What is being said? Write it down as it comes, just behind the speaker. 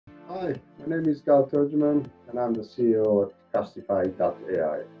Hi, my name is Gal Turgeman and I'm the CEO at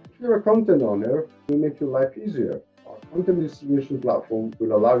Castify.ai. If you're a content owner, we'll make your life easier. Our content distribution platform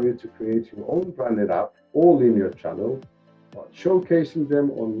will allow you to create your own branded app or linear channel, while showcasing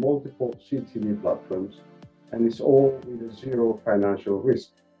them on multiple CTV platforms, and it's all with a zero financial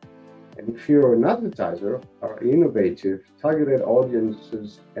risk. And if you're an advertiser, our innovative targeted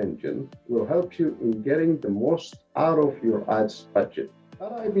audiences engine will help you in getting the most out of your ads budget.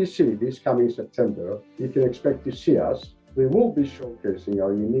 At IBC this coming September, you can expect to see us. We will be showcasing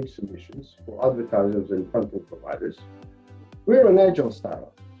our unique solutions for advertisers and content providers. We're an agile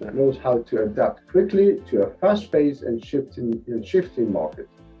startup that knows how to adapt quickly to a fast-paced and shifting market.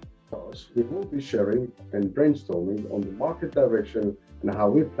 We will be sharing and brainstorming on the market direction and how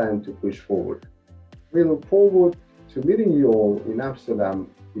we plan to push forward. We look forward to meeting you all in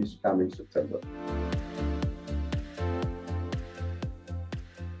Amsterdam this coming September.